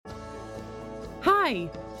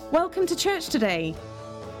Hi, welcome to church today.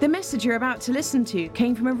 The message you're about to listen to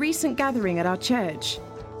came from a recent gathering at our church.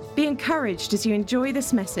 Be encouraged as you enjoy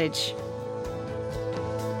this message.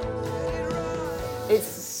 It's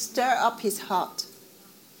Stir Up His Heart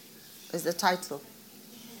is the title.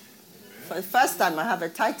 For the first time I have a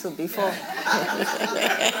title before.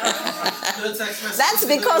 That's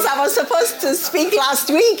because I was supposed to speak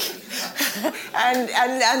last week.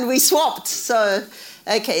 and we swapped. So,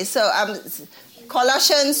 okay, so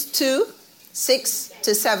Colossians 2, 6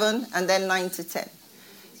 to 7, and then 9 to 10.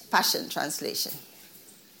 Passion Translation.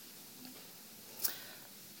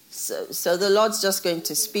 So the Lord's just going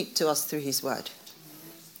to speak to us through his word.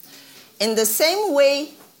 In the same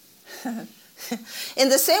way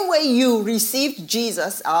you received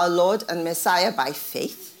Jesus, our Lord and Messiah, by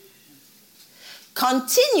faith,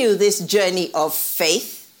 continue this journey of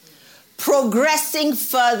faith, progressing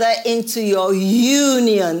further into your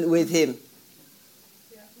union with him.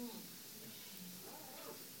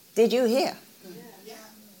 Did you hear?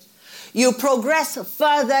 You progress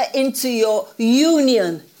further into your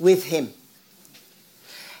union with him.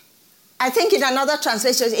 I think in another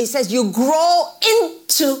translation it says you grow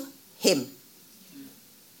into him.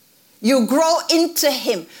 You grow into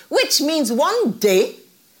him, which means one day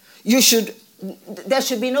you shouldn't be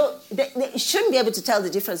able to tell the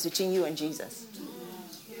difference between you and Jesus.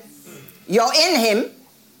 You're in him,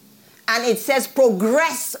 and it says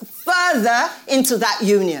progress further into that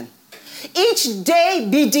union. Each day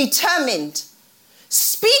be determined.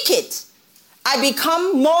 Speak it. I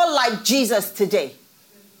become more like Jesus today.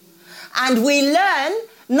 And we learn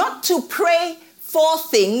not to pray for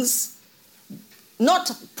things,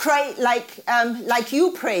 not pray like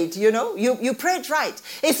you prayed, you know. You prayed right.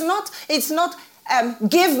 It's not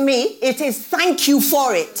give me, it is thank you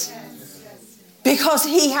for it. Because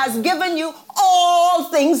he has given you all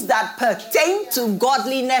things that pertain to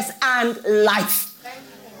godliness and life.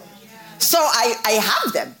 So I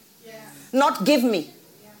have them. Not give me.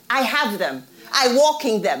 I have them. I walk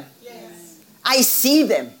in them. I see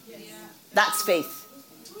them. That's faith.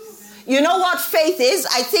 You know what faith is?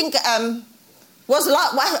 I think I'm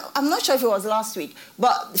not sure if it was last week,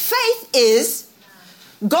 but faith is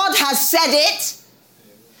God has said it,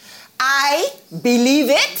 I believe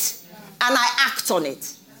it, and I act on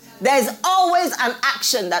it. There's always an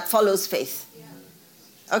action that follows faith.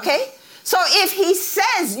 Okay? So if he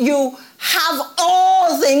says you have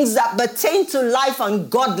all things that pertain to life and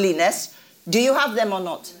godliness, do you have them or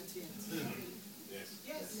not?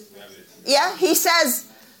 Yeah, he says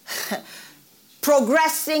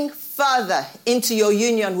progressing further into your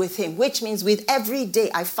union with him, which means with every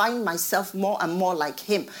day I find myself more and more like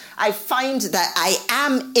him. I find that I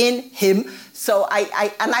am in him, so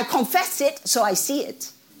I confess it, so I see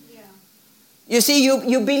it. Yeah. You see,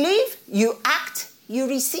 you believe, you act, you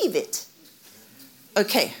receive it.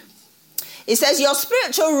 Okay. It says your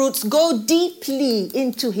spiritual roots go deeply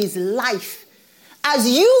into his life as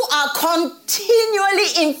you are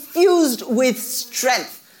continually infused with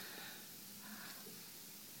strength.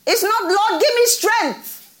 It's not, Lord, give me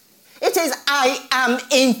strength. It is, I am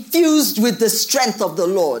infused with the strength of the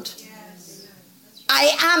Lord. Yes.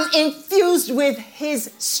 I am infused with his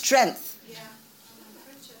strength.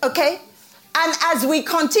 Okay? And as we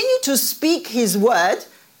continue to speak his word,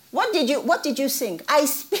 what did you sing? I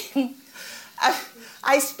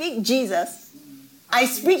speak Jesus. I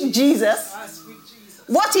speak Jesus.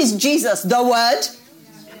 What is Jesus? The word.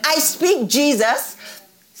 I speak Jesus.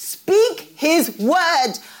 Speak his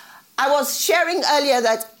word. I was sharing earlier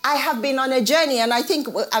that I have been on a journey, and I think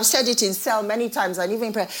I've said it in cell many times and even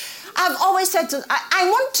in prayer. I've always said I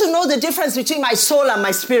want to know the difference between my soul and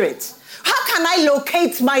my spirit. How can I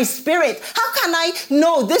locate my spirit? How can I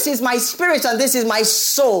know this is my spirit and this is my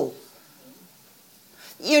soul?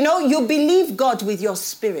 You know, you believe God with your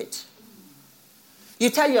spirit.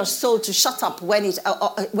 You tell your soul to shut up when it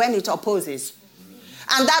opposes.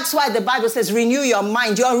 And that's why the Bible says renew your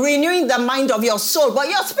mind. You're renewing the mind of your soul, but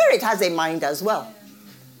your spirit has a mind as well.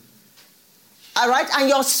 All right? And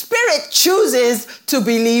your spirit chooses to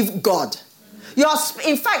believe God.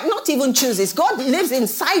 In fact, not even chooses. God lives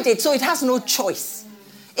inside it, so it has no choice.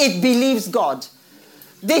 It believes God.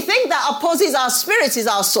 The thing that opposes our spirits is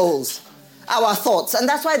our souls, our thoughts. And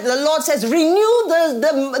that's why the Lord says, renew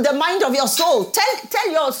the mind of your soul. Tell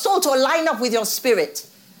your soul to line up with your spirit.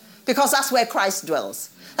 Because that's where Christ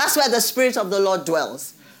dwells. That's where the Spirit of the Lord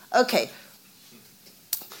dwells. Okay.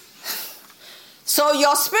 So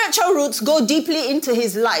your spiritual roots go deeply into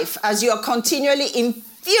his life as you are continually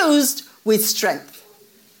infused with strength.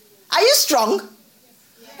 Are you strong?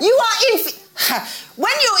 You are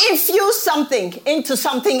When you infuse something into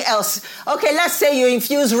something else, okay, let's say you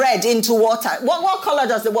infuse red into water. What color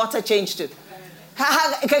does the water change to?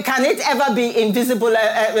 Can it ever be invisible,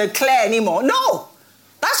 clear anymore? No.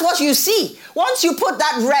 That's what you see. Once you put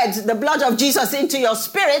that red, the blood of Jesus, into your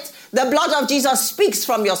spirit, the blood of Jesus speaks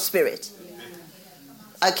from your spirit.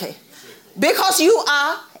 Okay. Because you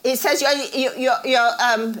are, it says you're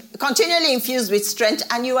continually infused with strength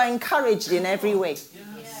and you are encouraged in every way.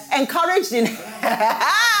 Encouraged in...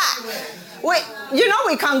 Wait, you know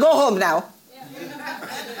we can go home now.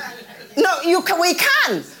 No, we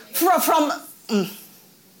can.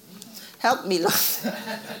 Help me, Lord.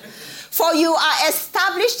 For you are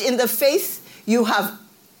established in the faith you have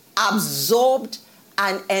absorbed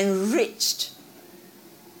and enriched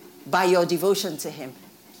by your devotion to him.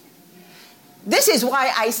 This is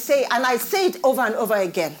why I say, and I say it over and over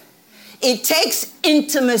again, it takes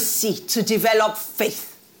intimacy to develop faith.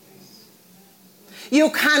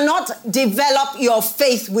 You cannot develop your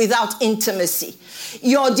faith without intimacy.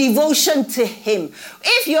 Your devotion to him.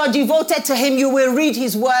 If you're devoted to him, you will read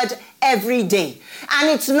his word every day. And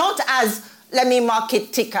it's not as, let me mark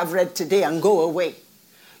it tick, I've read today and go away.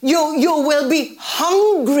 You will be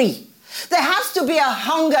hungry. There has to be a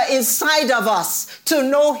hunger inside of us to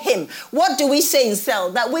know him. What do we say in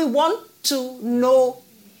cell? That we want to know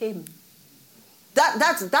him.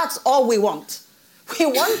 That's all we want. We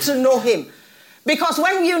want to know him. Because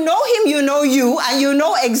when you know him, you know you, and you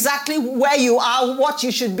know exactly where you are, what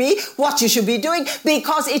you should be doing,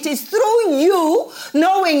 because it is through you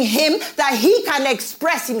knowing him that he can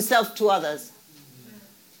express himself to others.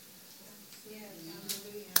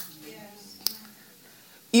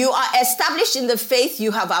 You are established in the faith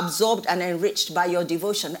you have absorbed and enriched by your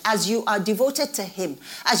devotion. As you are devoted to him,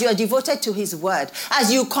 as you are devoted to his word,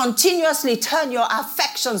 as you continuously turn your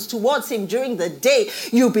affections towards him during the day,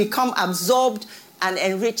 you become absorbed and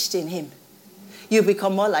enriched in him. You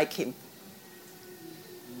become more like him.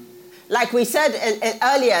 Like we said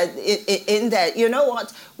earlier in there, you know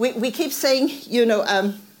what? We keep saying,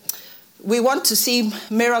 we want to see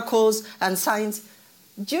miracles and signs.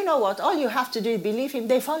 Do you know what? All you have to do is believe him.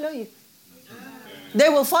 They follow you. They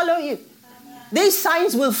will follow you. These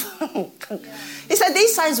signs will follow. He said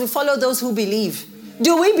these signs will follow those who believe.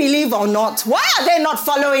 Do we believe or not? Why are they not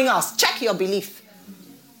following us? Check your belief.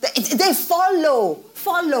 They follow.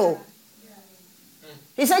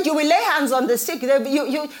 He said you will lay hands on the sick.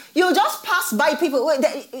 You'll just pass by people.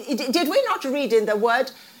 Did we not read in the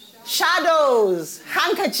word? Shadows,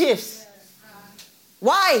 handkerchiefs.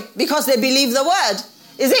 Why? Because they believe the word.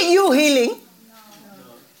 Is it you healing?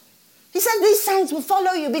 He said these signs will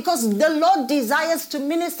follow you because the Lord desires to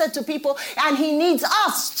minister to people and he needs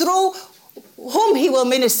us through whom he will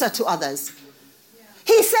minister to others.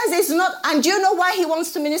 He says it's not, and do you know why he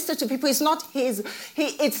wants to minister to people? It's not his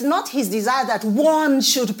desire that one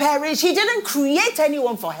should perish. He didn't create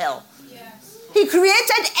anyone for hell. Yes. He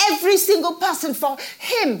created every single person for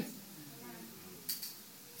him.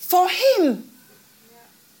 For him.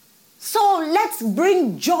 So let's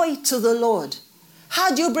bring joy to the Lord.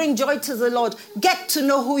 How do you bring joy to the Lord? Get to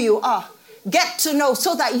know who you are. Get to know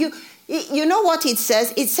so that you know what it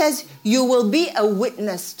says? It says you will be a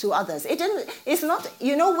witness to others. It's not,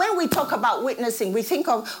 when we talk about witnessing, we think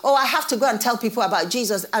of, I have to go and tell people about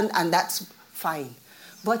Jesus, and that's fine.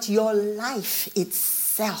 But your life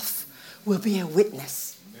itself will be a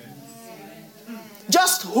witness. Amen.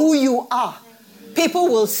 Just who you are. People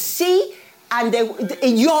will see, and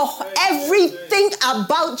everything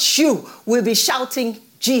about you will be shouting,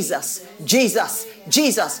 Jesus, Jesus,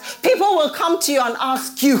 Jesus. People will come to you and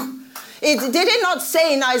ask you. Did it not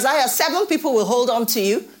say in Isaiah, 7 people will hold on to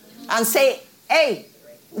you and say, hey,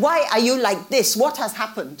 why are you like this? What has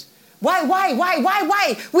happened? Why?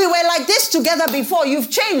 We were like this together before.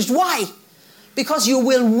 You've changed. Why? Because you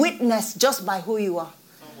will witness just by who you are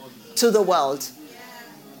to the world.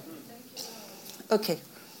 Okay.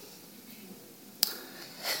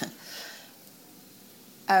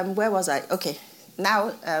 Where was I? Okay.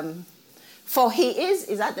 Now, for he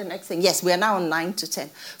is that the next thing? Yes, we are now on 9 to 10.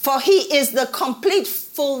 For he is the complete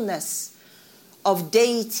fullness of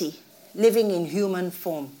deity living in human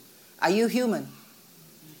form. Are you human?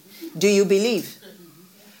 Do you believe?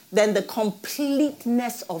 Then the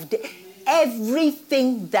completeness of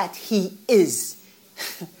everything that he is.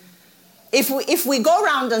 If we go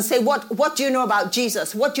around and say, what do you know about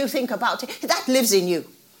Jesus? What do you think about him? That lives in you.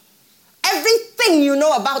 Everything you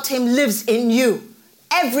know about him lives in you.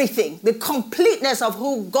 Everything, the completeness of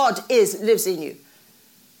who God is lives in you.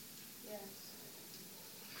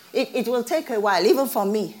 Yes. It will take a while, even for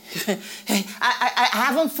me. I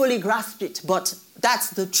haven't fully grasped it, but that's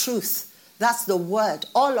the truth That's the word.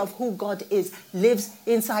 All of who God is lives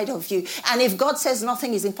inside of you. And if God says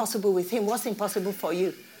nothing is impossible with him, what's impossible for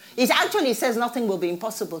you? It actually says nothing will be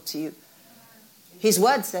impossible to you. His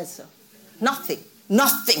word says so. Nothing.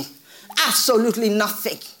 Nothing. Absolutely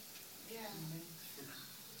nothing.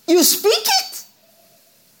 You speak it.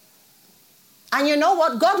 And you know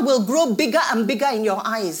what? God will grow bigger and bigger in your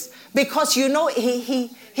eyes. Because you know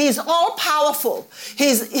he's all powerful.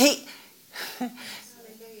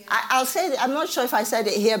 I'll say, I'm not sure if I said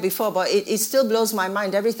it here before, but it still blows my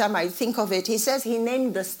mind every time I think of it. He says he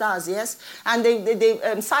named the stars, yes?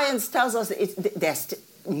 And science tells us there's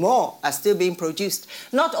more are still being produced.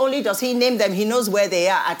 Not only does he name them, he knows where they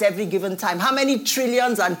are at every given time. How many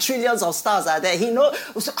trillions and trillions of stars are there? He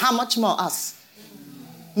knows how much more us,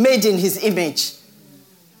 made in his image.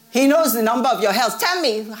 He knows the number of your hairs. Tell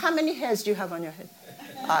me, how many hairs do you have on your head?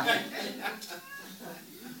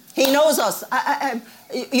 He knows us.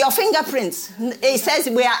 Your fingerprints. It says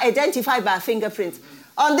we are identified by fingerprints.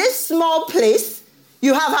 On this small place,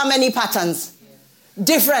 you have how many patterns?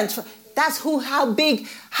 Different. That's how big,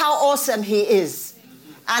 how awesome he is.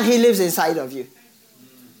 And he lives inside of you.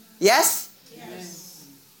 Yes? Yes.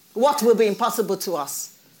 What will be impossible to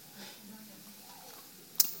us?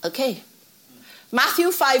 Okay. Matthew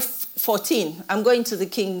 5:14. I'm going to the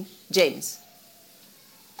King James.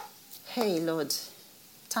 Hey, Lord.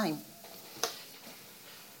 Time.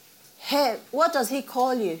 Hey, what does he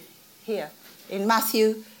call you here in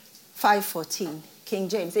Matthew 5:14? King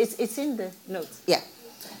James. It's in the notes. Yeah.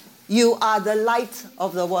 You are the light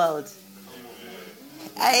of the world.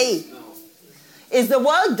 Hey. Is the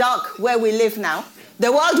world dark where we live now?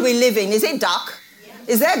 The world we live in, is it dark?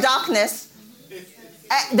 Is there darkness?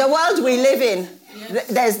 The world we live in,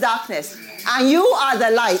 there's darkness. And you are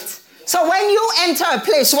the light. So when you enter a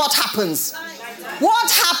place, what happens?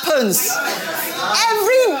 What happens?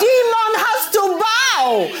 Every demon has to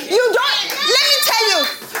bow. Let me tell you,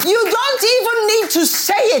 you don't even need to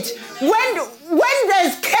say it. When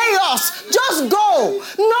there's chaos, just go.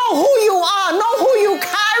 Know who you are. Know who you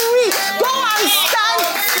carry. Go and stand.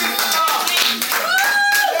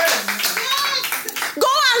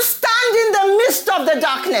 Go and stand in the midst of the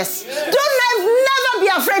darkness. Never be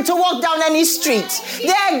afraid to walk down any street.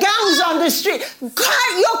 There are gangs on the street.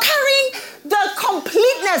 You're carrying the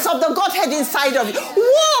completeness of the Godhead inside of you.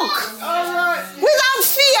 Walk without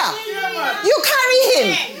fear. You carry him.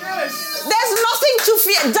 There's nothing to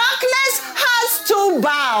fear. Darkness has to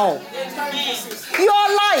bow. Your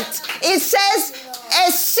light. It says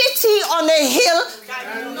a city on a hill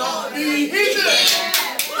cannot be hidden.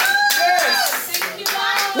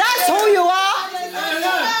 That's who you are.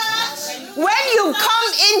 When you come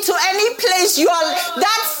into any place, you are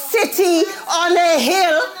that city on a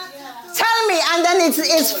hill. Tell me, and then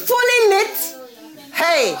it's fully lit.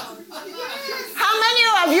 Hey, how many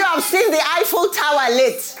of you have seen the Eiffel Tower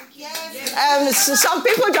lit? Some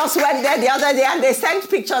people just went there the other day and they sent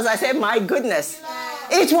pictures. I said, my goodness.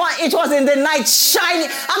 It was in the night shining.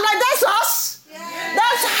 I'm like, that's us.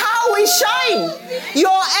 That's how we shine.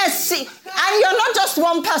 You're a city. And you're not just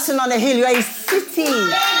one person on a hill. You're a city.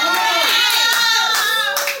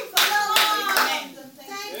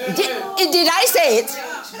 Did I say it?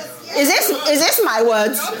 Is this my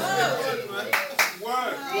words?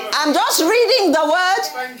 I'm just reading the word.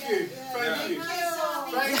 Thank you.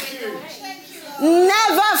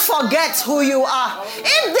 Never forget who you are.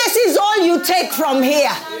 If this is all you take from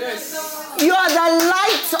here, you are the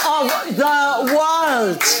light of the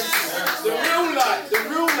world. The real light of the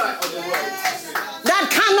world. That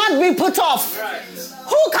cannot be put off.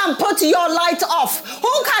 Who can put your light off?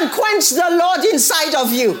 Who can quench the Lord inside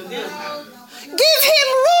of you? Give him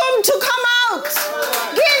room to come out.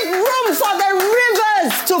 Give room for the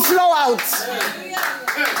rivers to flow out.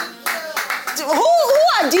 Who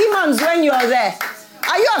are demons when you are there?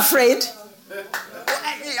 Are you afraid?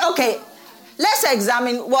 Okay, let's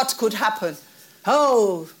examine what could happen.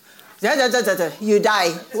 Oh, you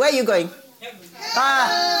die. Where are you going?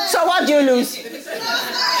 So what do you lose?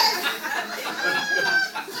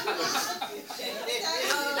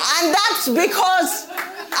 And that's because,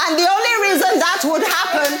 and the only reason that would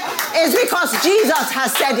happen is because Jesus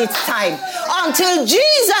has said it's time. Until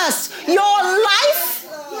Jesus, your life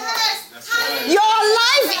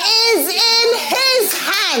is in his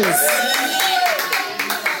hands.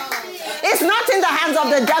 It's not in the hands of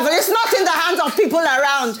the devil. It's not in the hands of people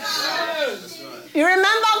around. You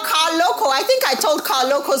remember Carl Loco? I think I told Carl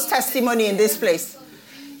Loco's testimony in this place.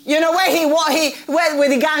 You know, where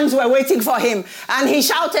the gangs were waiting for him. And he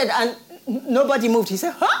shouted and nobody moved. He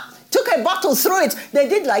said, huh? Took a bottle, threw it. They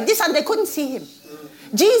did like this and they couldn't see him.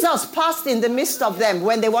 Jesus passed in the midst of them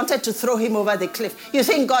when they wanted to throw him over the cliff. You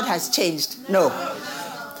think God has changed? No.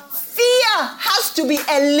 Fear has to be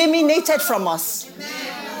eliminated from us.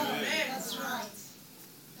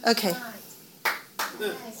 Okay.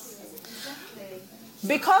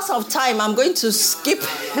 Because of time, I'm going to skip.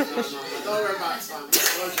 Don't worry about time.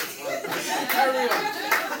 Carry on.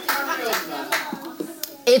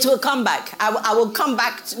 It will come back. I will come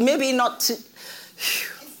back, maybe not to...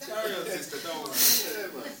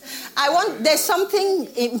 There's something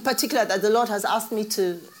in particular that the Lord has asked me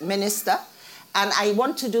to minister, and I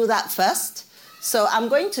want to do that first. So I'm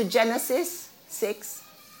going to Genesis 6.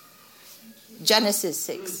 Genesis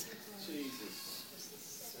 6.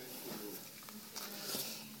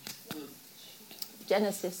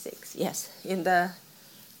 Genesis 6, yes. In the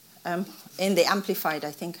Amplified,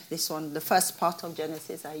 I think this one, the first part of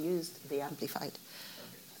Genesis, I used the Amplified.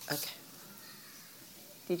 Okay.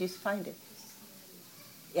 Did you find it?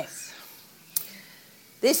 Yes.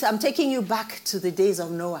 I'm taking you back to the days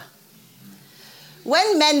of Noah.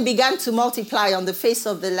 When men began to multiply on the face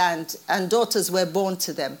of the land and daughters were born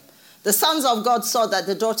to them, the sons of God saw that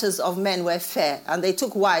the daughters of men were fair, and they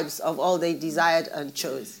took wives of all they desired and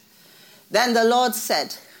chose. Then the Lord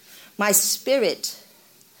said, my spirit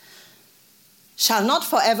shall not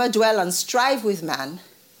forever dwell and strive with man,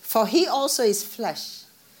 for he also is flesh,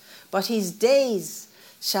 but his days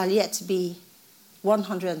shall yet be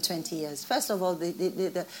 120 years. First of all,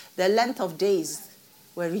 the length of days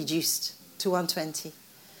were reduced to 120.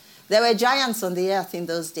 There were giants on the earth in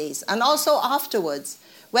those days. And also afterwards,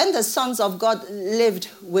 when the sons of God lived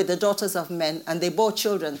with the daughters of men and they bore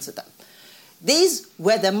children to them, these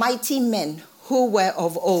were the mighty men who were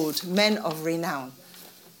of old, men of renown.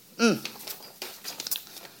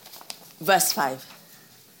 Verse 5.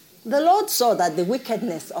 The Lord saw that the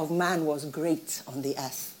wickedness of man was great on the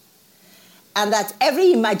earth, and that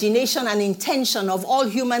every imagination and intention of all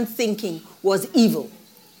human thinking was evil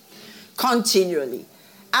continually.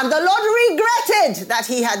 And the Lord regretted that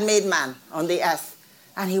he had made man on the earth,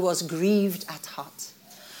 and he was grieved at heart.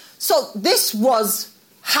 So this was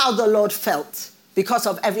how the Lord felt because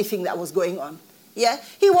of everything that was going on. Yeah,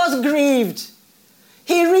 he was grieved.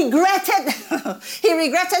 He regretted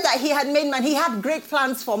that he had made man. He had great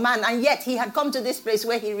plans for man, and yet he had come to this place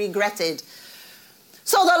where he regretted.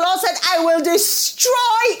 So the Lord said, I will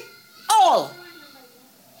destroy all.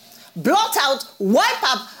 Blot out, wipe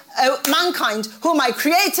up mankind whom I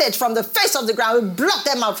created from the face of the ground, blot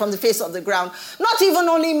them out from the face of the ground. Not even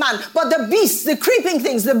only man, but the beasts, the creeping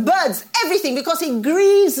things, the birds, everything, because it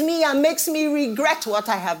grieves me and makes me regret what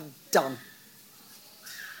I have done.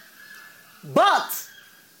 But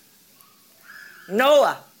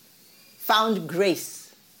Noah found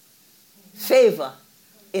grace, favor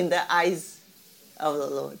in the eyes of the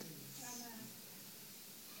Lord.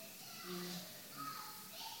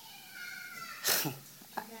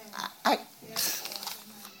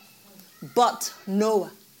 But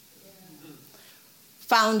Noah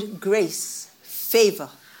found grace, favor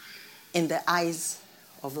in the eyes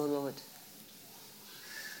of the Lord.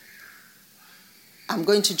 I'm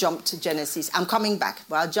going to jump to Genesis. I'm coming back,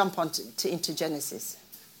 but I'll jump into Genesis.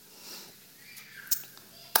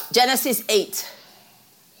 Genesis 8.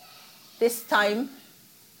 This time,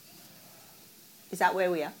 is that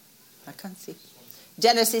where we are? I can't see.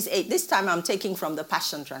 Genesis 8. This time I'm taking from the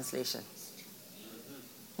Passion Translation.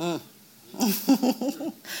 In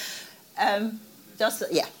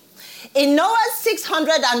Noah's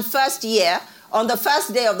 601st year, on the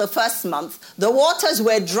first day of the first month, the waters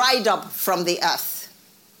were dried up from the earth.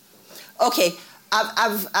 Okay,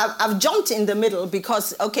 I've jumped in the middle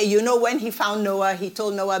because, okay, you know when he found Noah, he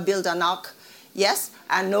told Noah, build an ark. Yes?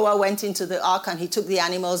 And Noah went into the ark and he took the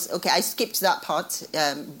animals. Okay, I skipped that part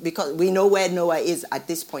because we know where Noah is at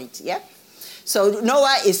this point, yeah? So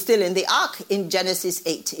Noah is still in the ark in Genesis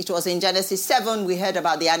 8. It was in Genesis 7 we heard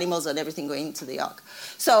about the animals and everything going into the ark.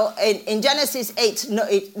 So in Genesis 8,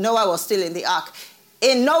 Noah was still in the ark.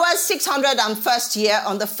 In Noah's 601st year,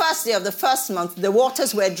 on the first day of the first month, the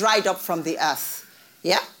waters were dried up from the earth.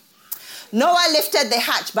 Yeah? Noah lifted the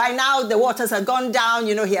hatch. By now, the waters had gone down.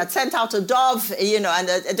 You know, he had sent out a dove, you know, and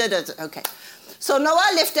okay. So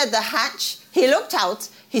Noah lifted the hatch. He looked out.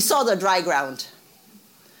 He saw the dry ground.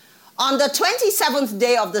 On the 27th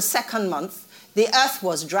day of the second month, the earth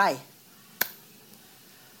was dry.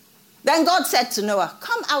 Then God said to Noah,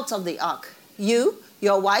 come out of the ark, you,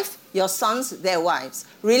 your wife, your sons, their wives.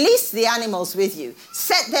 Release the animals with you.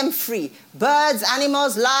 Set them free. Birds,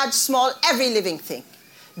 animals, large, small, every living thing.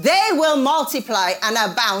 They will multiply and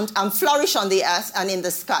abound and flourish on the earth and in the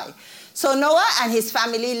sky. So Noah and his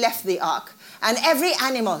family left the ark, And every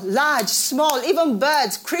animal, large, small, even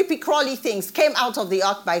birds, creepy, crawly things, came out of the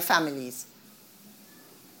ark by families.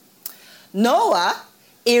 Noah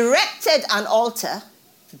erected an altar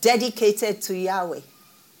dedicated to Yahweh.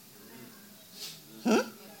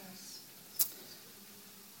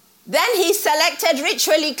 Then he selected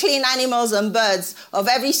ritually clean animals and birds of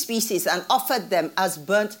every species and offered them as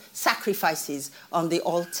burnt sacrifices on the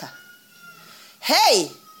altar.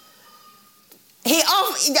 Hey!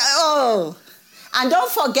 And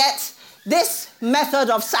don't forget this method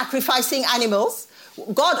of sacrificing animals.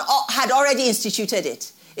 God had already instituted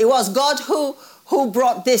it. It was God who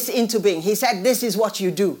brought this into being. He said, this is what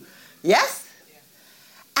you do. Yes?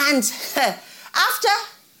 Yeah. And after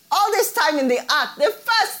all this time in the ark, the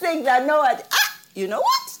first thing that Noah did, you know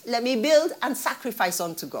what? Let me build and sacrifice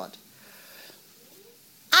unto God.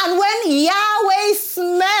 And when Yahweh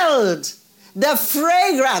smelled the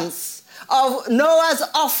fragrance of Noah's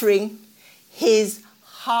offering, his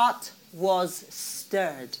heart was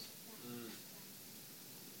stirred.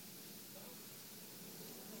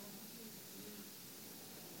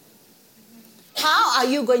 How are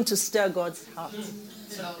you going to stir God's heart?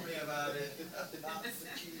 Tell me about it.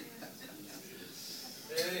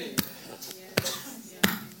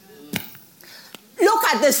 Look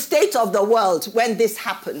at the state of the world when this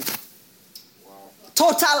happened. Wow.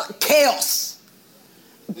 Total chaos.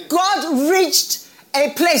 God reached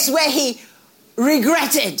a place where he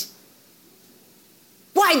regretted.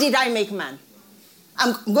 Why did I make man?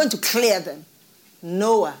 I'm going to clear them.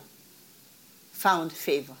 Noah found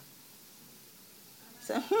favor.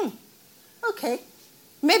 So, okay,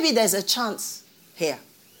 maybe there's a chance here.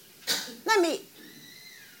 Let me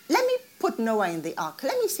put Noah in the ark.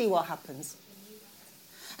 Let me see what happens.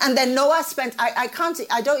 And then Noah spent, I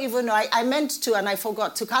don't even know, I meant to and I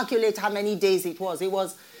forgot to calculate how many days it was.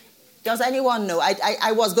 Does anyone know?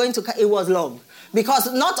 I was going to, it was long.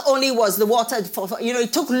 Because not only was the water,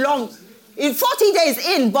 it took long, 40 days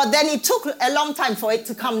in, but then it took a long time for it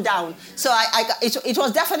to come down. So it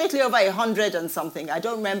was definitely over 100 and something. I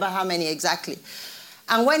don't remember how many exactly.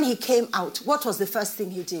 And when he came out, what was the first thing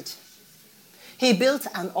he did? He built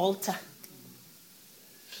an altar.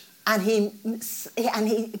 And he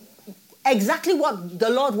exactly what the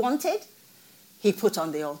Lord wanted, he put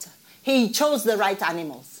on the altar. He chose the right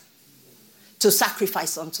animals to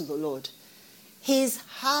sacrifice unto the Lord. His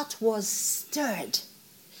heart was stirred.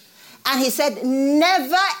 And he said,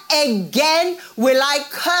 never again will I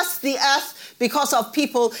curse the earth because of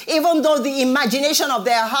people, even though the imagination of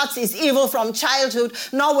their hearts is evil from childhood,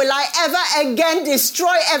 nor will I ever again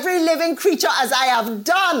destroy every living creature as I have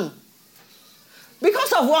done.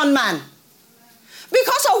 Because of one man.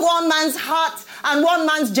 Because of one man's heart and one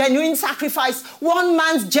man's genuine sacrifice, one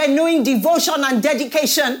man's genuine devotion and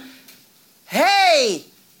dedication. Hey,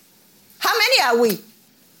 how many are we?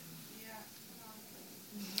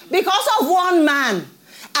 Because of one man.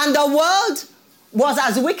 And the world was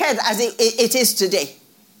as wicked as it is today.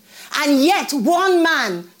 And yet one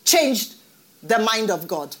man changed the mind of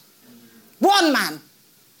God. One man.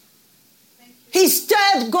 He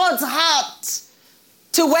stirred God's heart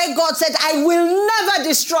to where God said, I will never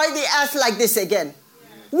destroy the earth like this again.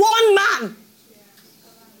 One man.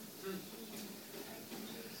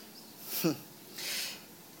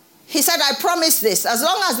 He said, I promise this. As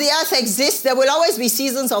long as the earth exists, there will always be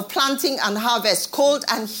seasons of planting and harvest, cold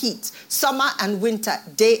and heat, summer and winter,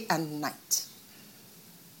 day and night.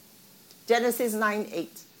 Genesis 9:8.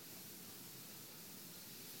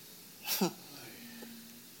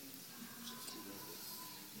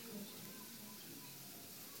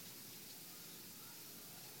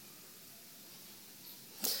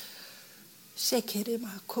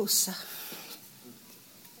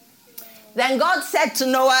 Then God said to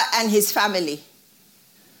Noah and his family,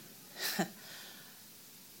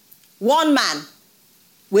 one man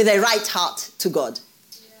with a right heart to God.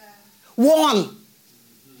 Yeah. One.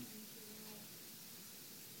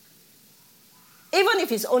 Even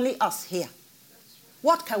if it's only us here,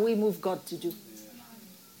 what can we move God to do?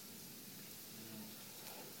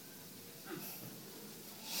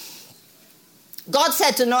 God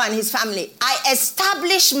said to Noah and his family, I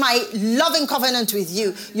establish my loving covenant with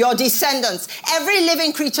you, your descendants, every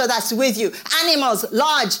living creature that's with you, animals,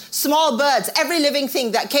 large, small birds, every living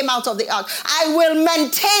thing that came out of the ark. I will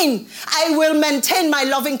maintain my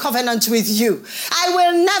loving covenant with you. I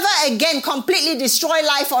will never again completely destroy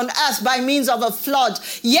life on earth by means of a flood.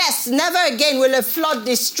 Yes, never again will a flood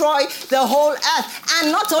destroy the whole earth.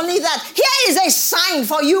 And not only that, here is a sign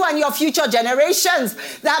for you and your future generations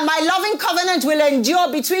that my loving covenant will will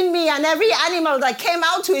endure between me and every animal that came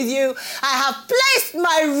out with you. I have placed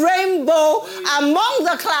my rainbow among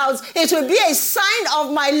the clouds. It will be a sign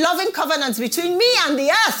of my loving covenant between me and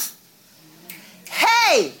the earth.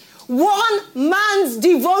 Hey, one man's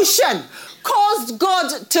devotion caused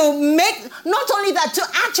God to make, not only that, to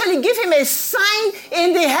actually give him a sign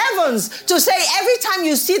in the heavens to say, every time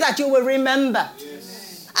you see that, you will remember.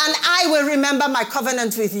 Yes. And I will remember my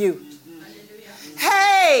covenant with you.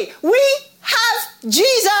 Hey, we have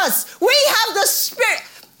Jesus. We have the Spirit.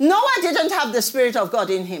 Noah didn't have the Spirit of God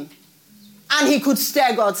in him. And he could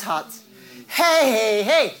stir God's heart.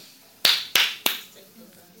 Hey.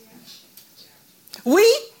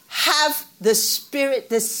 We have the Spirit,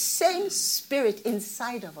 the same Spirit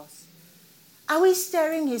inside of us. Are we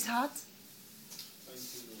stirring his heart?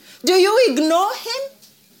 Do you ignore him?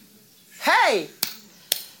 Hey.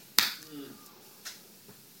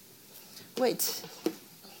 Wait.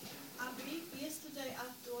 I believe yesterday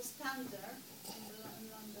after was thunder in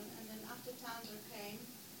London, and then after thunder came,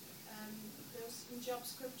 there was in Job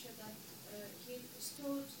scripture that he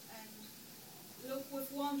stood and looked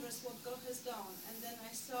with wonders what God has done. And then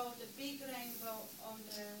I saw the big rainbow on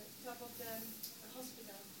the top of the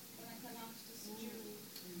hospital when I pronounced this Jew.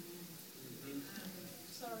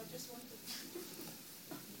 Sorry, I just wanted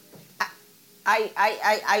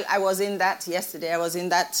I was in that yesterday. I was in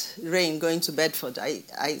that rain going to Bedford.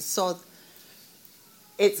 I saw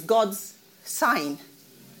it's God's sign.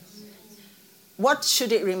 What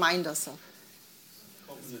should it remind us of?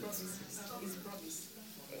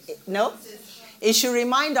 No? It should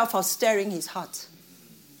remind us of stirring his heart.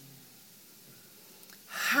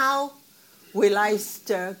 How will I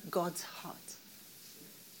stir God's heart?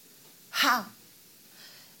 How?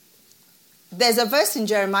 There's a verse in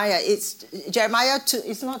Jeremiah. It's Jeremiah 2.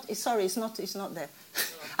 It's not there.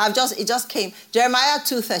 It just came. Jeremiah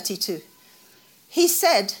 2:32. He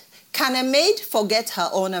said, "Can a maid forget her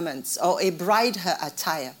ornaments, or a bride her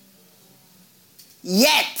attire?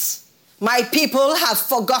 Yet my people have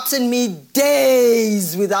forgotten me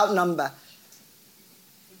days without number."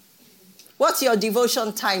 What's your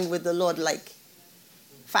devotion time with the Lord like?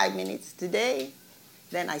 5 minutes today,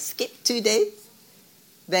 then I skip 2 days,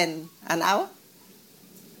 then an hour.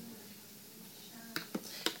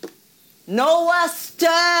 Noah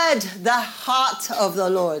stirred the heart of the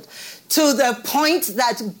Lord to the point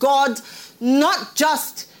that God not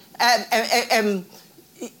just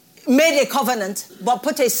made a covenant, but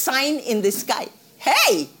put a sign in the sky.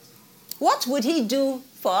 Hey, what would he do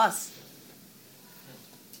for us?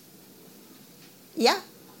 Yeah.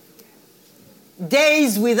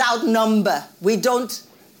 Days without number. We don't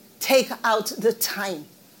take out the time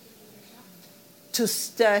to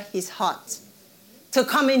stir his heart, to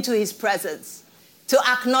come into his presence, to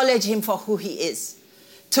acknowledge him for who he is,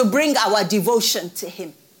 to bring our devotion to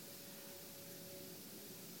him.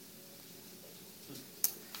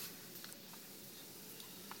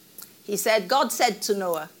 He said, God said to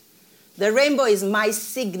Noah, "The rainbow is my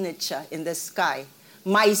signature in the sky,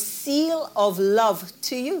 my seal of love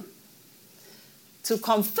to you, to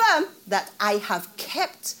confirm that I have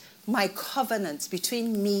kept my covenant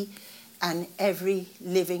between me and every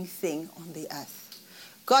living thing on the earth."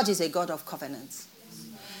 God is a God of covenants.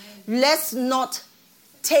 Let's not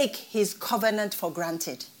take his covenant for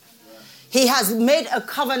granted. He has made a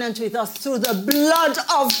covenant with us through the blood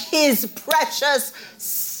of his precious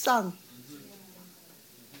Son.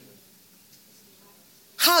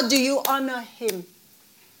 How do you honor him?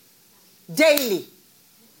 Daily.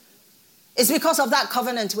 It's because of that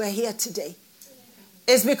covenant we're here today.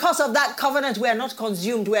 It's because of that covenant we are not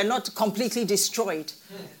consumed, we are not completely destroyed.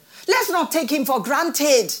 Let's not take him for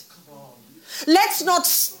granted. Let's not,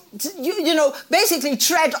 basically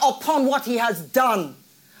tread upon what he has done.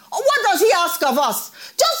 What does he ask of us?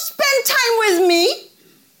 Just spend time with me.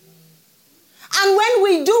 And when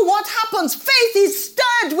we do, what happens? Faith is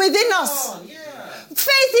stirred within us. Oh, yeah.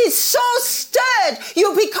 Faith is so stirred.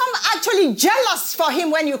 You become actually jealous for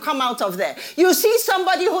him when you come out of there. You see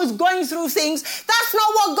somebody who's going through things. That's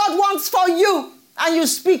not what God wants for you. And you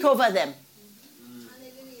speak over them.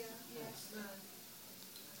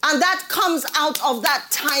 And that comes out of that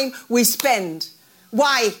time we spend.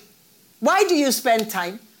 Why? Why do you spend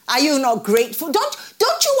time? Are you not grateful? Don't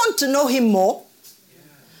you want to know him more?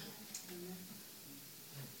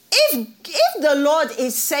 If the Lord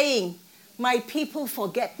is saying, "My people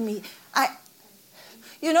forget me,"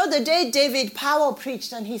 the day David Powell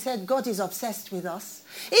preached and he said God is obsessed with us.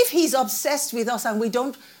 If he's obsessed with us and we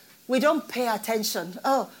don't pay attention,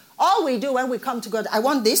 all we do when we come to God, I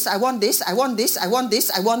want this, I want this, I want this, I want this,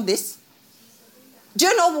 I want this. Do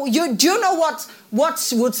you know what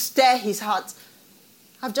would stir his heart?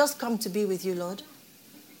 I've just come to be with you, Lord.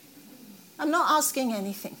 I'm not asking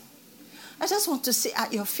anything. I just want to sit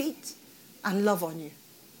at your feet and love on you.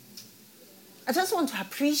 I just want to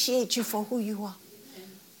appreciate you for who you are.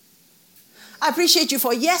 I appreciate you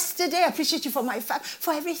for yesterday. I appreciate you for my family,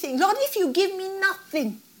 for everything. Lord, if you give me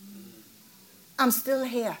nothing, I'm still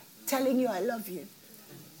here telling you I love you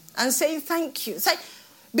and saying thank you.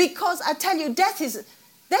 Because I tell you, death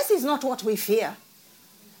is not what we fear.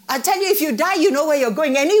 I tell you, if you die, you know where you're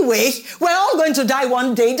going anyway. We're all going to die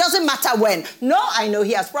one day. It doesn't matter when. No, I know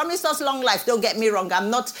he has promised us long life. Don't get me wrong. I'm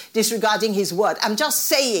not disregarding his word. I'm just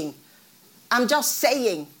saying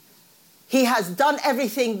he has done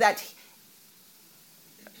everything that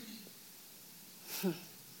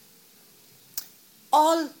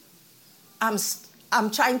all I'm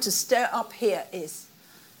trying to stir up here is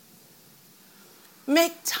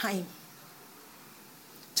make time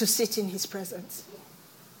to sit in his presence.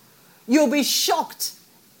 You'll be shocked.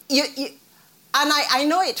 And I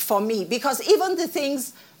know it for me, because even the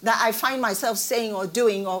things that I find myself saying or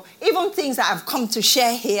doing, or even things that I've come to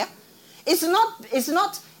share here, it's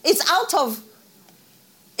out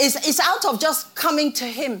of just coming to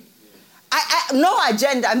him. No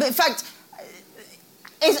agenda. In fact,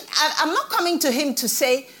 I'm not coming to him to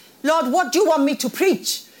say, Lord, what do you want me to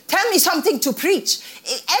preach? Tell me something to preach.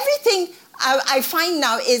 Everything I find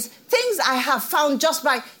now is things I have found just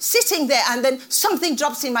by sitting there, and then something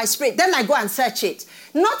drops in my spirit. Then I go and search it.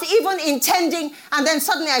 Not even intending, and then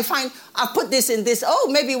suddenly I find, I'll put this in this. Oh,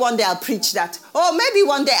 maybe one day I'll preach that. Oh, maybe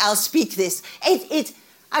one day I'll speak this.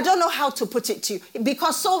 I don't know how to put it to you.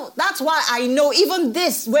 Because that's why I know even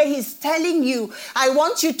this, where he's telling you, I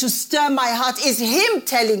want you to stir my heart, is him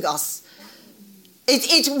telling us.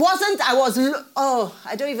 It wasn't,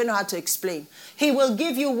 I don't even know how to explain. He will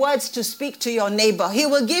give you words to speak to your neighbor. He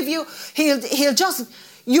will give you,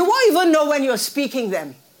 you won't even know when you're speaking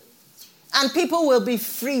them. And people will be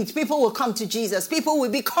freed. People will come to Jesus. People will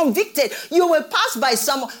be convicted. You will pass by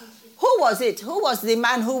someone. Who was it? Who was the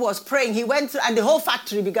man who was praying? He went through and the whole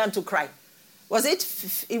factory began to cry. Was it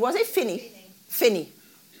Finney? Finney.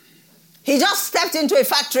 He just stepped into a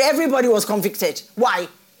factory. Everybody was convicted. Why?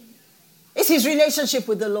 It's his relationship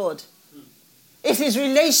with the Lord. It's his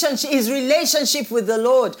relationship with the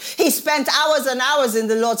Lord. He spent hours and hours in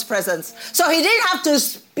the Lord's presence. So he didn't have to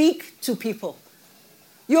speak to people.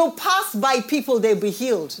 You'll pass by people, they'll be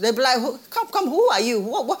healed. They'll be like, come, who are you?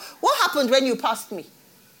 What happened when you passed me?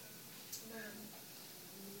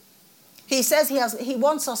 He says he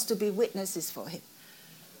wants us to be witnesses for him.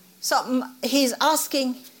 So he's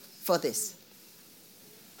asking for this.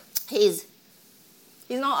 He's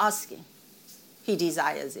not asking. He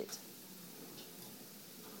desires it.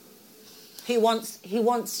 He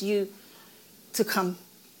wants you to come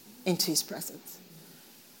into his presence.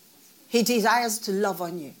 He desires to love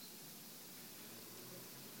on you.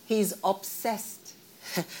 He's obsessed.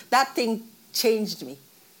 That thing changed me.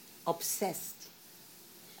 Obsessed.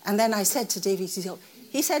 And then I said to David,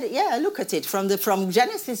 he said, yeah, look at it. From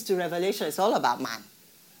Genesis to Revelation, it's all about man.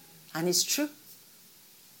 And it's true.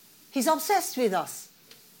 He's obsessed with us.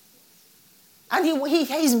 And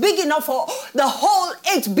he's big enough for the whole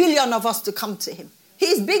 8 billion of us to come to him.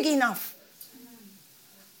 He's big enough.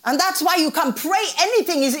 And that's why you can pray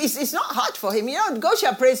anything. It's not hard for him. You know,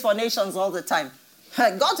 Gosha prays for nations all the time.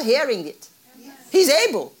 God's hearing it. He's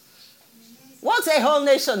able. What's a whole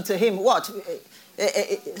nation to him? What?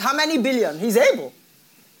 How many billion? He's able.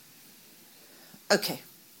 Okay.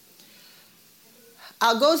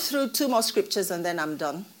 I'll go through 2 more scriptures and then I'm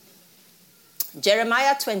done.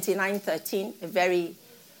 Jeremiah 29:13, a very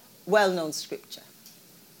well-known scripture.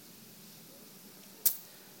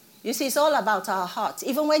 You see, it's all about our hearts.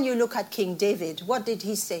 Even when you look at King David, what did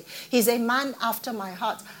he say? He's a man after my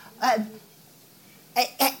heart.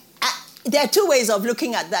 There are 2 ways of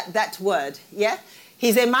looking at that word, yeah?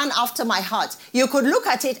 He's a man after my heart. You could look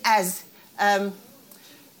at it as,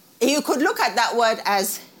 you could look at that word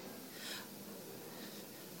as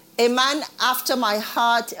a man after my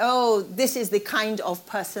heart. Oh, this is the kind of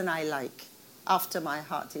person I like. After my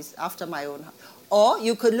heart. He's after my own heart. Or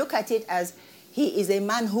you could look at it as he is a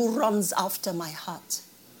man who runs after my heart.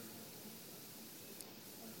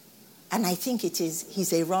 And I think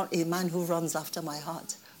he's a man who runs after my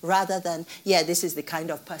heart. Rather than, yeah, this is the kind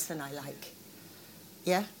of person I like.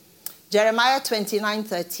 Yeah? Jeremiah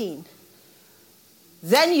 29:13.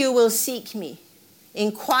 Then you will seek me,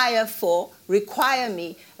 require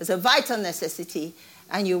me as a vital necessity,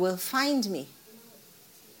 and you will find me.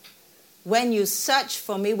 When you search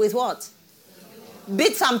for me with what?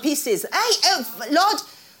 Bits and pieces. Hey, Lord,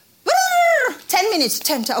 10 minutes,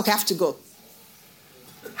 10 times. Okay, I have to go.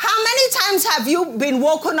 How many times have you been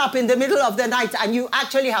woken up in the middle of the night and you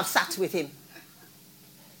actually have sat with him?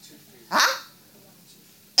 Huh?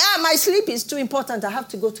 Yeah, my sleep is too important. I have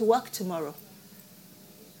to go to work tomorrow.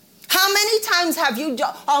 How many times have you,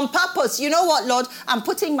 on purpose, you know what, Lord, I'm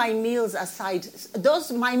putting my meals aside.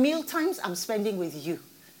 My meal times I'm spending with you.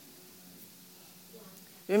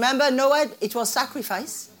 Remember Noah, it was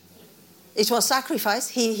sacrifice. It was sacrifice.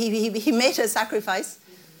 He made a sacrifice.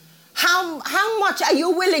 How much are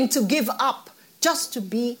you willing to give up just to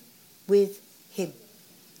be with him?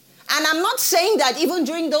 And I'm not saying that even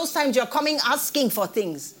during those times you're coming asking for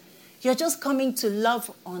things. You're just coming to love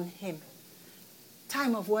on him.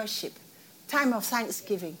 Time of worship. Time of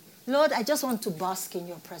thanksgiving. Lord, I just want to bask in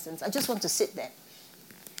your presence. I just want to sit there.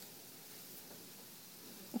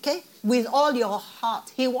 Okay? With all your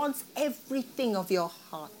heart. He wants everything of your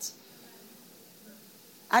heart.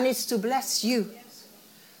 And it's to bless you.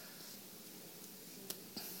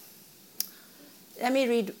 Let me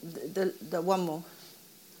read the one more.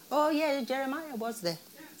 Oh, yeah, Jeremiah was there.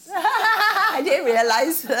 Yes. I didn't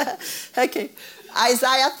realize. Okay.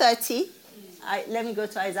 Isaiah 30. Let me go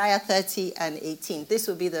to Isaiah 30 and 18. This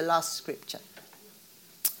will be the last scripture.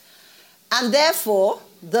 And therefore,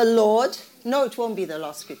 the Lord... No, it won't be the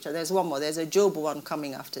last scripture. There's one more. There's a Job one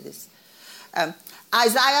coming after this.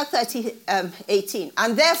 Isaiah 30, 18.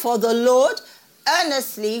 And therefore, the Lord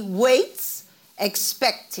earnestly waits,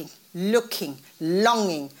 expecting, looking,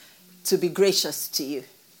 longing to be gracious to you.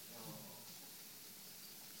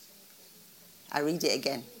 I read it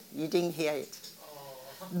again. You didn't hear it.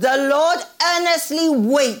 The Lord earnestly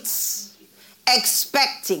waits,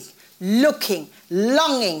 expecting, looking,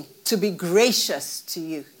 longing to be gracious to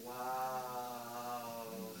you. Wow.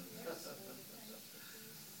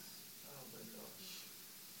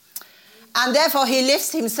 And therefore he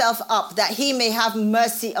lifts himself up that he may have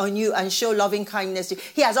mercy on you and show loving kindness to you.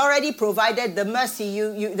 He has already provided the mercy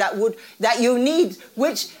that you need,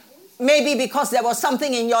 which maybe because there was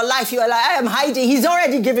something in your life you are like, I am hiding. He's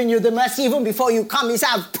already given you the mercy even before you come. He said,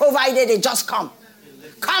 I've provided it. Just come.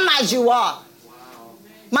 Come as you are.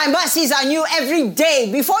 My mercies are new every day.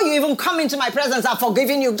 Before you even come into my presence, I've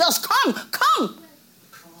forgiven you. Just come. Come.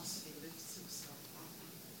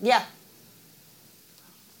 Yeah.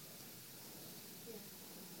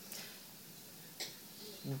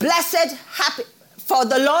 Blessed, happy, for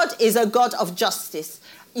the Lord is a God of justice.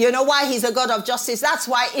 You know why he's a God of justice? That's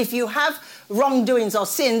why if you have wrongdoings or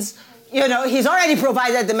sins, he's already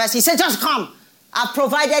provided the mercy. He said, just come. I've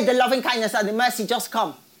provided the loving kindness and the mercy, just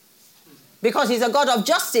come. Because he's a God of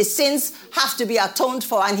justice, sins have to be atoned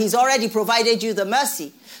for, and he's already provided you the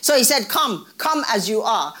mercy. So he said, come as you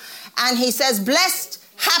are. And he says, blessed,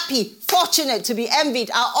 happy, fortunate, to be envied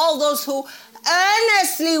are all those who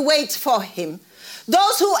earnestly wait for him.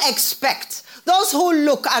 Those who expect, those who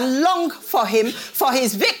look and long for him, for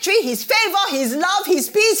his victory, his favor, his love, his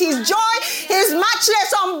peace, his joy, his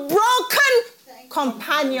matchless, unbroken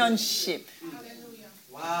companionship.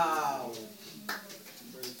 Wow.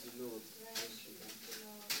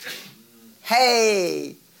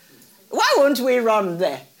 Hey, why won't we run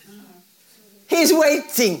there? He's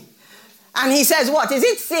waiting. And he says, what? Is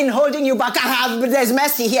it sin holding you back? There's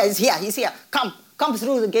mercy here. He's here. He's here. Come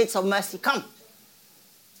through the gates of mercy. Come.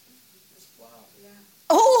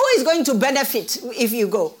 Who is going to benefit if you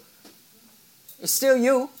go? It's still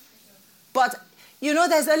you. But,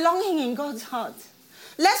 there's a longing in God's heart.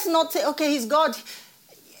 Let's not say, okay, he's God.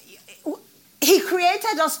 He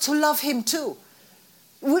created us to love him too.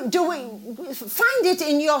 Do we find it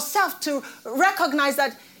in yourself to recognize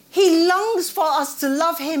that he longs for us to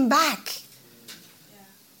love him back?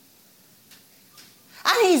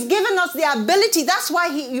 And he's given us the ability. That's why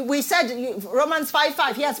we said, Romans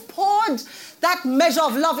 5:5, he has poured that measure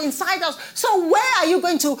of love inside us. So where are you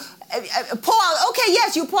going to pour out? Okay,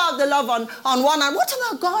 yes, you pour out the love on one hand. What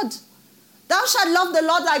about God? Thou shalt love the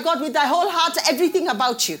Lord thy God with thy whole heart, everything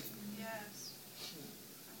about you. Yes.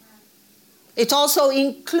 It also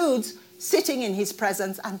includes sitting in his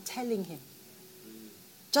presence and telling him.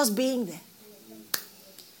 Just being there.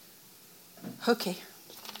 Okay.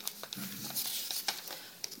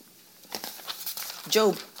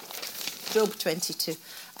 Job 22.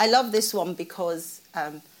 I love this one because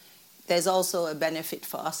there's also a benefit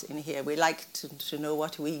for us in here. We like to know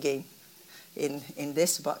what we gain in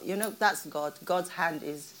this, but that's God. God's hand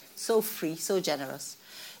is so free, so generous.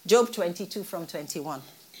 Job 22 from 21.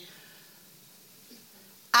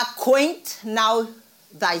 Acquaint now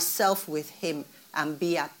thyself with him and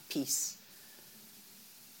be at peace.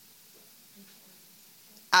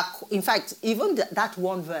 In fact, even that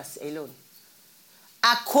one verse alone.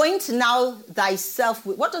 Acquaint now thyself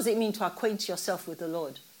with, what does it mean to acquaint yourself with the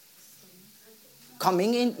Lord?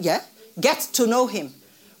 Coming in, yeah? Get to know him.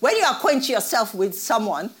 When you acquaint yourself with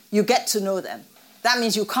someone, you get to know them. That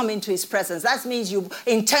means you come into his presence. That means you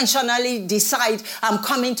intentionally decide, I'm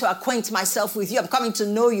coming to acquaint myself with you. I'm coming to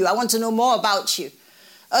know you. I want to know more about you.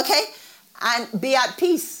 Okay? And be at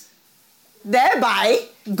peace. Thereby,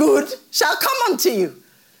 good shall come unto you.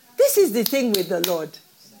 This is the thing with the Lord.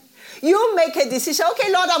 You make a decision,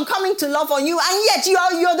 okay, Lord, I'm coming to love on you, and yet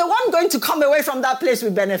you're the one going to come away from that place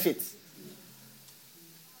with benefits.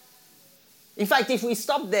 In fact, if we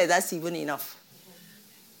stop there, that's even enough.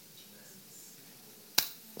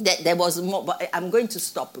 There was more, but I'm going to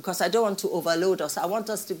stop because I don't want to overload us. I want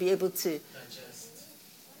us to be able to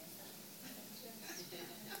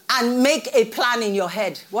and make a plan in your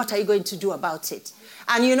head. What are you going to do about it?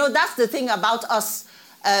 And you know, that's the thing about us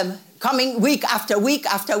coming week after week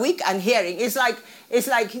after week and hearing. It's like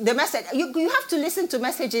the message. You have to listen to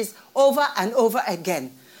messages over and over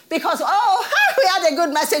again. Because, oh, we had a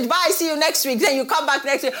good message. Bye, see you next week. Then you come back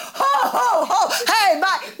next week. Ho, ho, ho. Hey,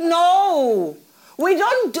 bye. No. We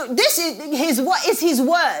don't do, this is his word. It's his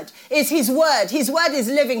word. It's his word. His word is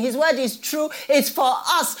living. His word is true. It's for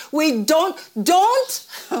us. We don't.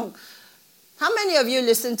 How many of you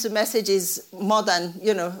listen to messages more than,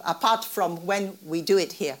 apart from when we do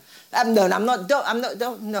it here? No, I'm not, don't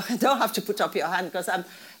have to put up your hand because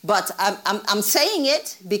I'm saying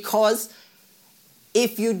it because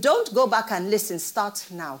if you don't go back and listen, start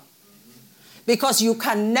now. Because you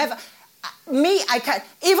can never, I can,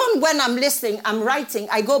 even when I'm listening, I'm writing,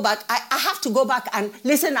 I go back, I have to go back and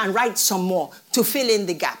listen and write some more to fill in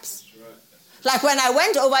the gaps. Like when I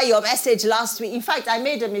went over your message last week, in fact, I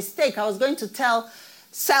made a mistake. I was going to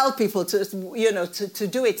sell people to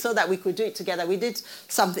do it so that we could do it together. We did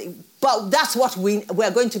something, but that's what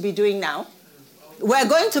we're going to be doing now. We're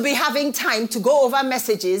going to be having time to go over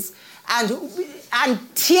messages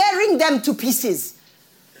and tearing them to pieces.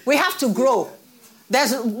 We have to grow.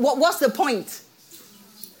 What's the point?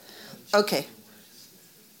 Okay.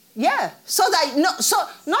 Yeah, so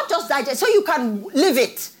not just digest, so you can live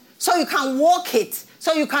it, so you can walk it,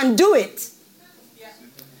 so you can do it. Yeah.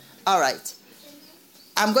 All right.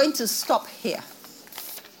 I'm going to stop here.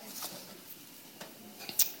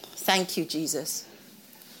 Thank you, Jesus.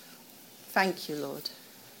 Thank you, Lord.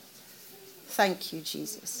 Thank you,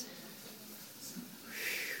 Jesus.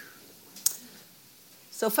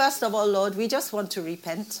 So first of all, Lord, we just want to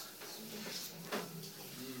repent.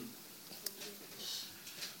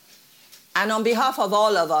 And on behalf of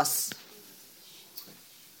all of us,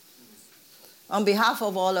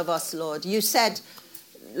 Lord, you said,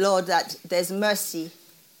 Lord, that there's mercy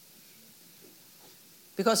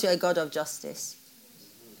because you're a God of justice.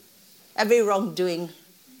 Every wrongdoing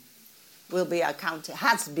will be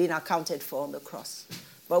has been accounted for on the cross.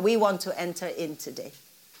 But we want to enter in today.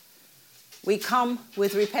 We come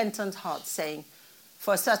with repentant hearts saying,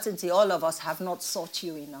 for certainty, all of us have not sought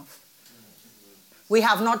you enough. We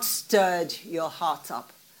have not stirred your heart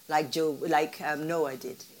up like Noah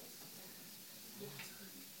did.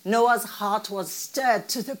 Noah's heart was stirred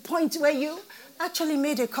to the point where you actually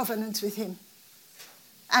made a covenant with him.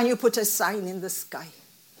 And you put a sign in the sky.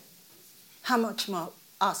 How much more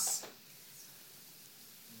us?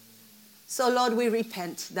 So, Lord, we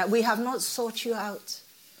repent that we have not sought you out.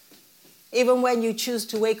 Even when you choose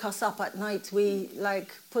to wake us up at night, we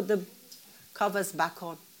put the covers back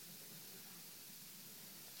on.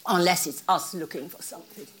 Unless it's us looking for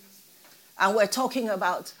something. And we're talking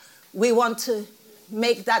about, we want to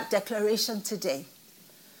make that declaration today.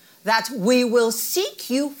 That we will seek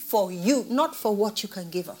you for you, not for what you can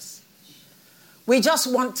give us. We just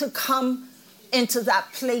want to come into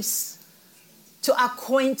that place to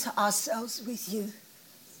acquaint ourselves with you.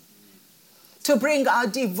 To bring our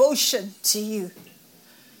devotion to you.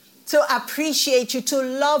 To appreciate you, to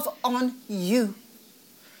love on you.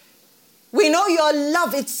 We know your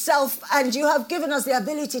love itself and you have given us the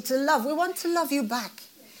ability to love. We want to love you back.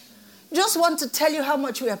 Just want to tell you how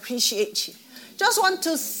much we appreciate you. Just want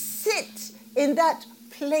to sit in that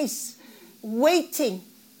place, waiting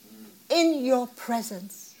in your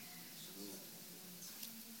presence.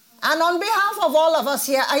 And on behalf of all of us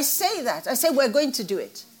here, I say that. I say we're going to do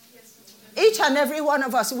it. Each and every one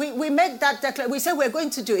of us, we make that declaration. We say we're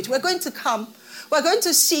going to do it. We're going to come. We're going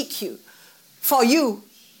to seek you. For you.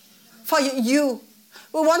 For you.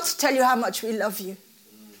 We want to tell you how much we love you.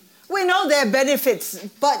 We know there are benefits,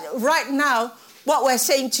 but right now, what we're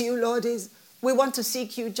saying to you, Lord, is we want to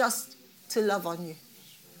seek you just to love on you.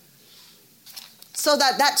 So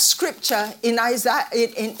that scripture in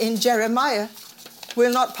Jeremiah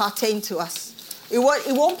will not pertain to us. It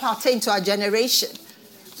won't pertain to our generation.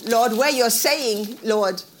 Lord, where you're saying,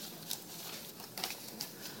 Lord,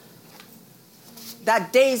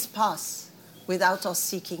 that days pass without us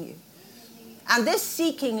seeking you. And this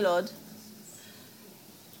seeking, Lord,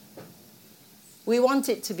 we want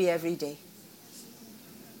it to be every day.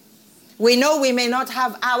 We know we may not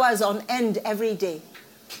have hours on end every day,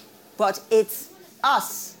 but it's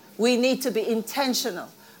us. We need to be intentional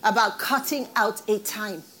about cutting out a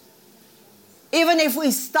time. Even if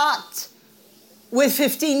we start with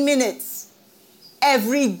 15 minutes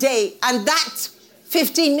every day, and that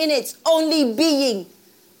 15 minutes only being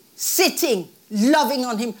sitting, loving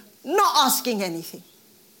on him, not asking anything.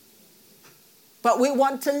 But we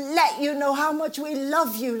want to let you know how much we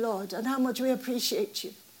love you, Lord, and how much we appreciate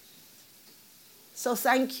you. So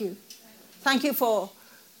thank you. Thank you for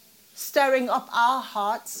stirring up our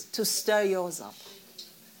hearts to stir yours up.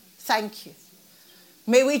 Thank you.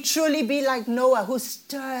 May we truly be like Noah, who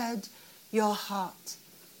stirred your heart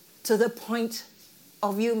to the point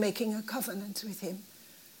of you making a covenant with him.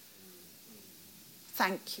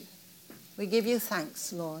 Thank you. We give you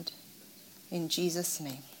thanks, Lord, in Jesus'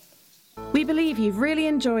 name. We believe you've really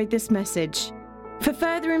enjoyed this message. For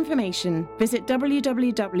further information, visit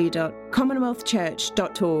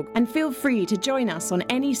www.commonwealthchurch.org and feel free to join us on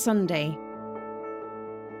any Sunday.